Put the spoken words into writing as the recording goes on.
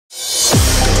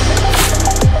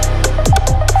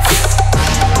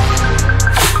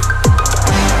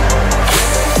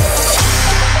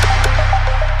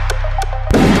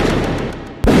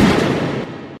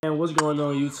What's going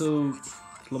on, YouTube?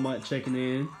 It's Lamont checking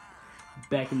in,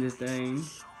 back in this thing,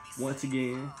 once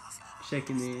again,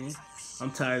 checking in. I'm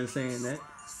tired of saying that.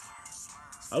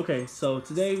 Okay, so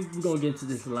today we're gonna get into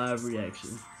this live reaction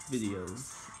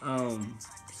videos.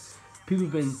 People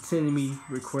have been sending me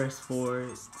requests for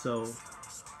it, so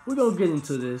we're gonna get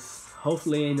into this.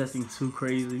 Hopefully ain't nothing too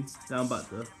crazy that I'm about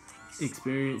to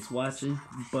experience watching,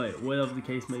 but whatever the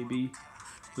case may be,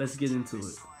 let's get into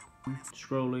it.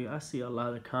 Scrolling, I see a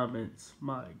lot of comments.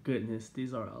 My goodness,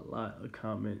 these are a lot of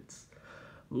comments.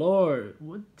 Lord,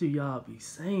 what do y'all be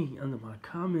saying under my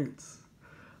comments?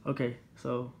 Okay,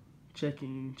 so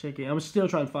checking. I'm still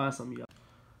trying to find some of y'all.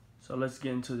 So let's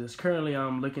get into this. Currently,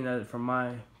 I'm looking at it from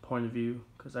my point of view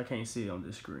because I can't see it on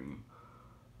this screen.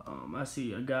 I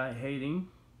see a guy hating.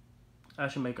 I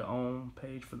should make an own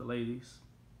page for the ladies.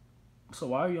 So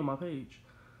why are you on my page?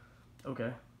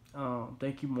 Okay.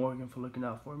 Thank you, Morgan, for looking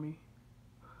out for me.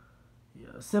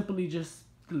 Yeah, simply just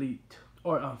delete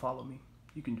or unfollow me.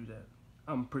 You can do that.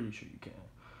 I'm pretty sure you can.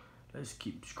 Let's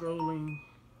keep scrolling.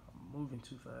 I'm moving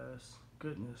too fast.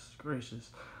 Goodness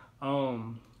gracious.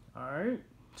 Alright.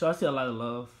 So I see a lot of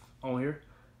love on here,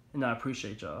 and I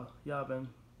appreciate y'all. Y'all been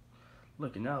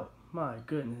looking out. My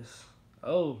goodness.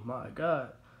 Oh my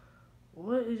God.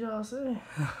 What is y'all saying?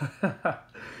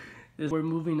 We're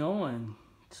moving on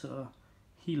to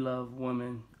he love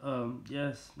women.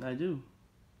 Yes, I do.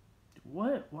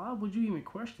 What? Why would you even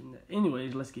question that?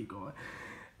 Anyways, let's keep going.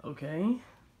 Okay.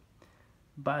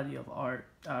 Body of art.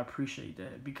 I appreciate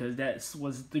that because that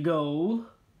was the goal.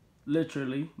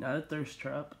 Literally, not a thirst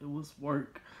trap. It was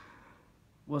work.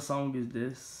 What song is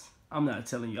this? I'm not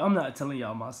telling you. I'm not telling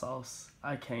y'all my sauce.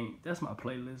 I can't. That's my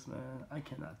playlist, man. I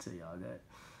cannot tell y'all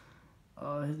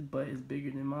that. His butt is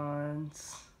bigger than mine.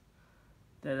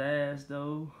 That ass,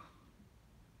 though.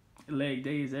 Leg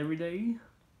day is every day,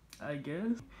 I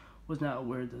guess. Was not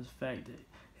aware of the fact that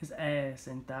his ass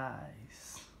and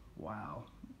thighs. Wow.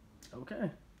 Okay.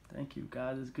 Thank you.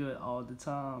 God is good all the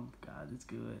time. God is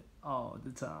good all the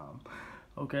time.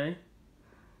 Okay.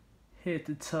 Head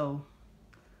to toe.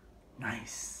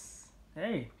 Nice.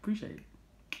 Hey, appreciate it.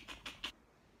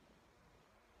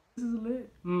 This is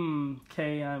lit.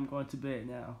 Okay, I'm going to bed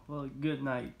now. Well, good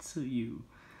night to you.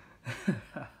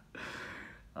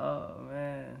 Oh,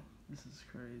 man. This is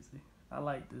crazy. I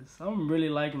like this. I'm really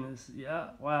liking this.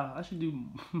 Yeah, wow. I should do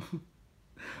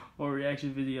more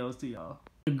reaction videos to y'all.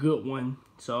 A good one.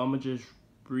 So I'm going to just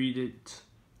read it.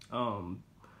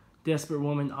 Desperate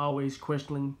woman always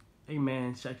questioning a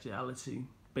man's sexuality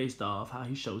based off how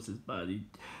he shows his body.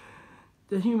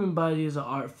 The human body is an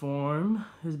art form.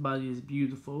 His body is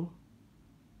beautiful.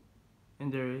 And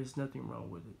there is nothing wrong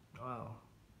with it. Wow.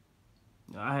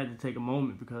 I had to take a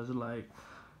moment because like,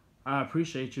 I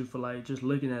appreciate you for like just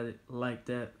looking at it like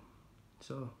that.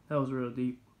 So that was real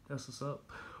deep. That's what's up.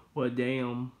 Well,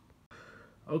 damn.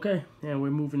 Okay, and we're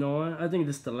moving on. I think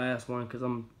this is the last one because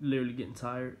I'm literally getting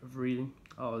tired of reading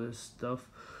all this stuff.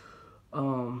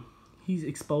 He's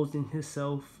exposing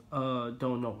himself.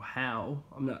 Don't know how.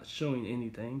 I'm not showing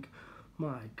anything.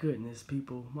 My goodness,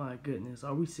 people. My goodness.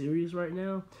 Are we serious right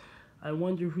now? I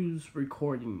wonder who's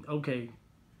recording. Okay,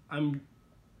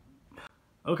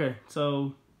 Okay,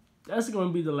 so that's going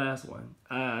to be the last one.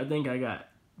 I think I got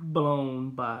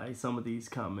blown by some of these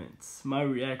comments. My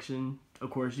reaction, of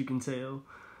course, you can tell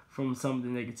from some of the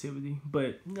negativity.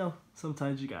 But, you know,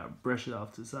 sometimes you got to brush it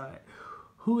off to the side.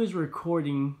 Who is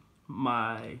recording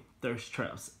my thirst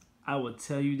traps? I will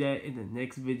tell you that in the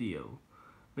next video.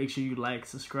 Make sure you like,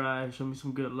 subscribe, show me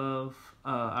some good love.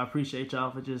 I appreciate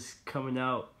y'all for just coming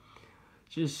out.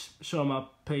 Just showing my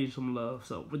page some love.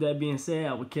 So with that being said,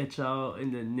 I will catch y'all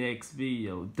in the next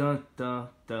video. Dun dun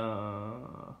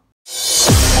dun.